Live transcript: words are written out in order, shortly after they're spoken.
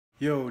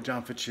Yo,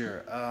 Jon Fitch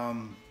here.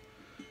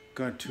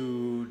 Going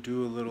to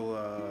do a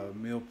little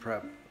meal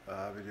prep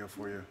video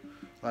for you.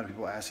 A lot of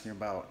people asking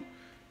about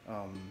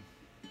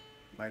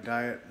my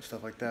diet and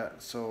stuff like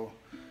that. So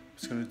I'm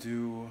just going to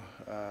do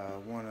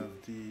one of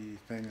the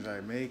things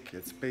I make.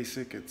 It's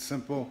basic, it's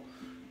simple,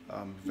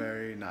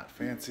 very not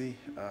fancy.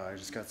 I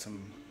just got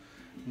some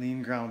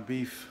lean ground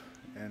beef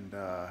and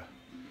I'm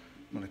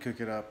going to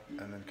cook it up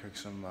and then cook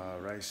some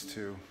rice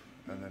too.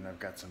 And then I've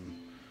got some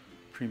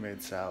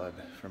pre-made salad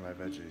for my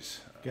veggies.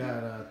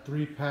 Got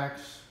 3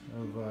 packs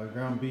of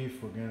ground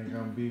beef, organic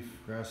ground beef,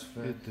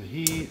 grass-fed. Hit the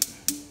heat.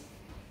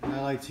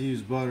 I like to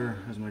use butter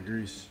as my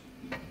grease.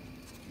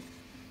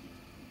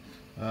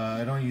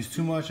 I don't use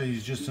too much, I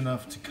use just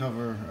enough to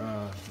cover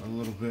a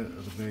little bit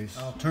of the base.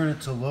 I'll turn it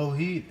to low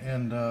heat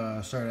and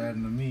start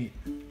adding the meat.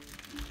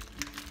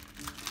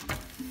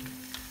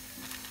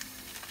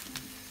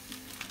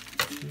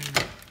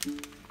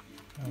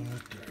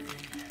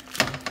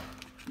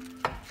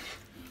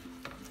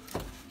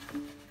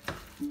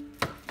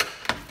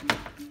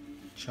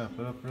 Chop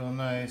it up real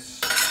nice.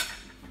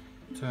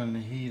 Turn the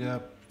heat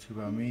up to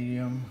about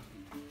medium.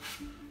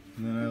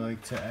 And then I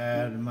like to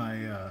add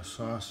my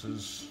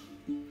sauces,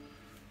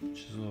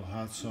 which is a little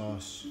hot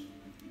sauce.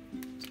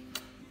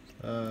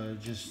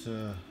 Just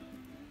a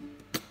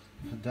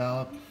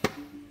dollop,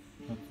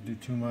 not to do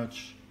too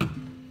much.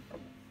 And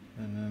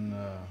then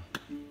I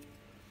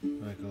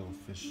like a little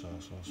fish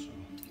sauce also.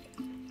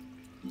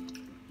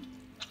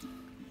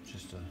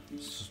 Just a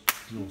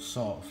little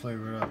salt,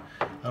 flavor it up.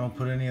 I don't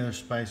put any other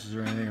spices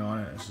or anything on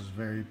it. This is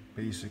very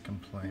basic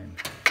and plain.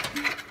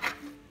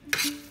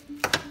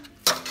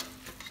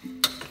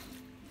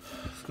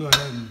 Let's go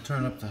ahead and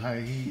turn up to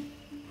high heat.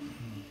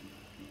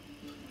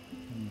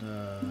 And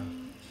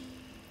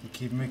you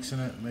keep mixing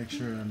it, make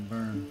sure it doesn't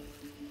burn.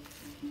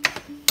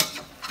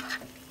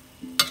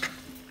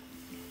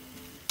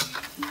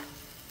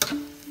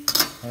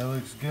 That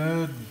looks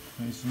good,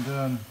 nice and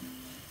done.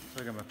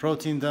 So I got my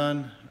protein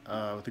done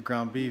with the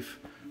ground beef.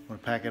 I'm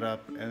gonna pack it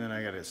up and then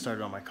I gotta get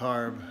started on my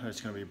carb. It's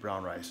gonna be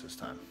brown rice this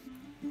time.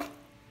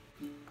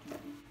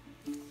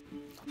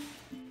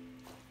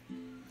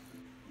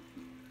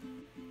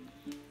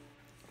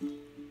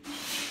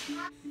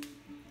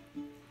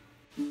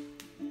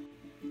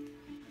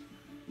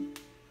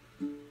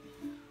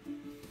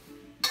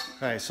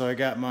 Alright, so I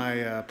got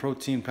my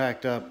protein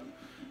packed up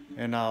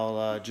and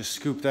I'll just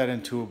scoop that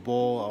into a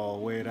bowl. I'll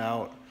weigh it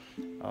out.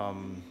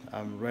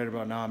 I'm right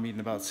about now, I'm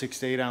eating about 6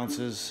 to 8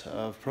 ounces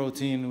of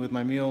protein with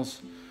my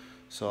meals.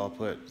 So I'll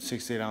put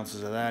 6 to 8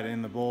 ounces of that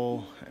in the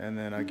bowl and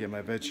then I get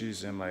my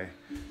veggies and my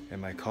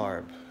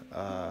carb.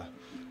 I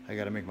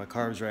gotta make my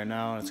carbs right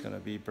now and it's gonna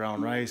be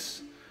brown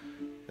rice.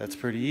 That's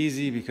pretty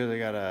easy because I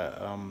got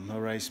a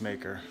rice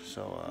maker,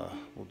 so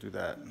we'll do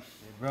that.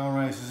 Brown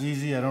rice is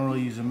easy, I don't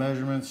really use the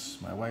measurements.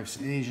 My wife's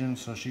Asian,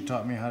 so she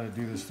taught me how to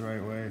do this the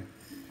right way.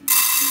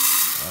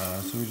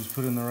 So we just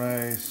put in the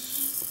rice.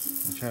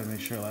 I try to make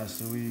sure it lasts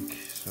a week,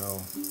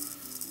 so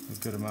a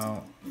good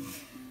amount.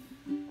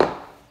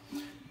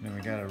 Then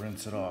we gotta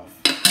rinse it off.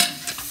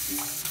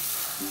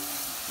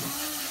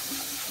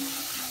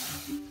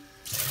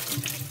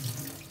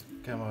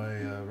 Got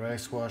my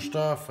rice washed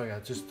off. I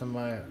got just the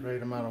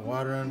right amount of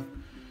water in.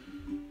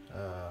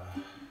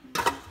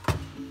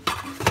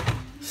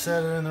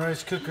 Set it in the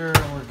rice cooker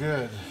and we're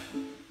good.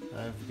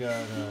 I've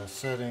got a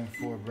setting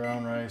for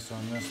brown rice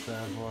on this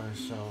bad boy,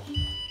 so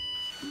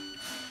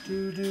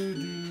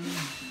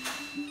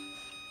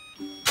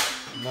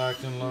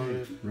locked and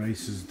loaded.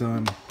 Rice is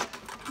done,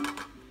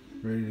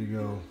 ready to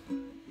go.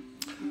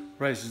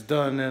 Rice is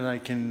done and I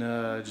can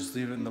just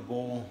leave it in the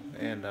bowl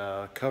and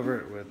cover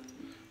it with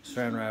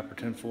saran wrap or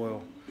tin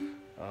foil.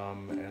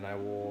 And I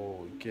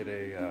will get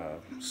a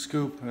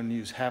scoop and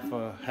use half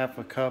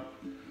a cup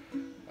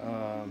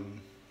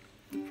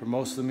for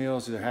most of the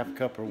meals, either half a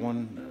cup or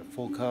 1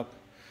 full cup,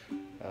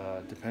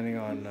 depending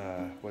on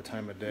what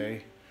time of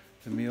day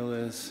the meal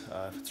is.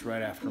 If it's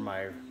right after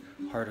my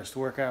hardest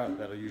workout,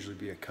 that'll usually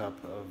be a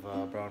cup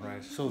of brown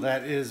rice. So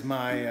that is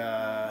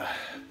my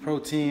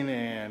protein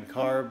and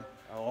carb.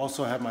 I'll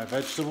also have my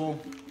vegetable.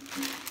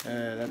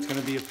 That's going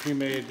to be a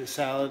pre-made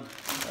salad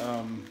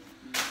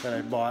that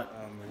I bought.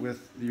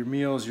 With your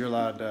meals, you're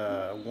allowed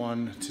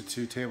 1 to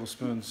 2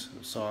 tablespoons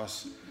of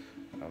sauce.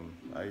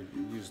 I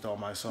used all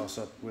my sauce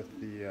up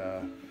with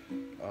the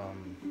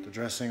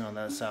dressing on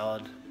that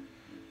salad.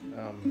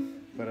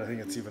 But I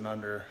think it's even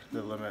under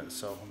the limit,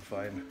 so I'm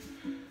fine.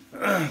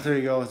 There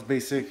you go, it's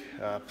basic,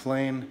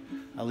 plain.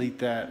 I'll eat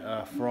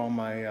that for all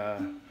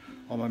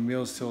my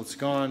meals till it's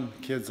gone.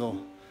 Kids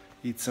will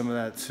eat some of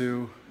that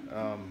too.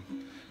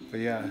 But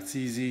yeah, it's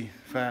easy,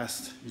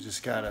 fast. You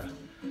just gotta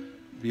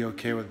be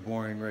okay with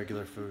boring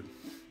regular food.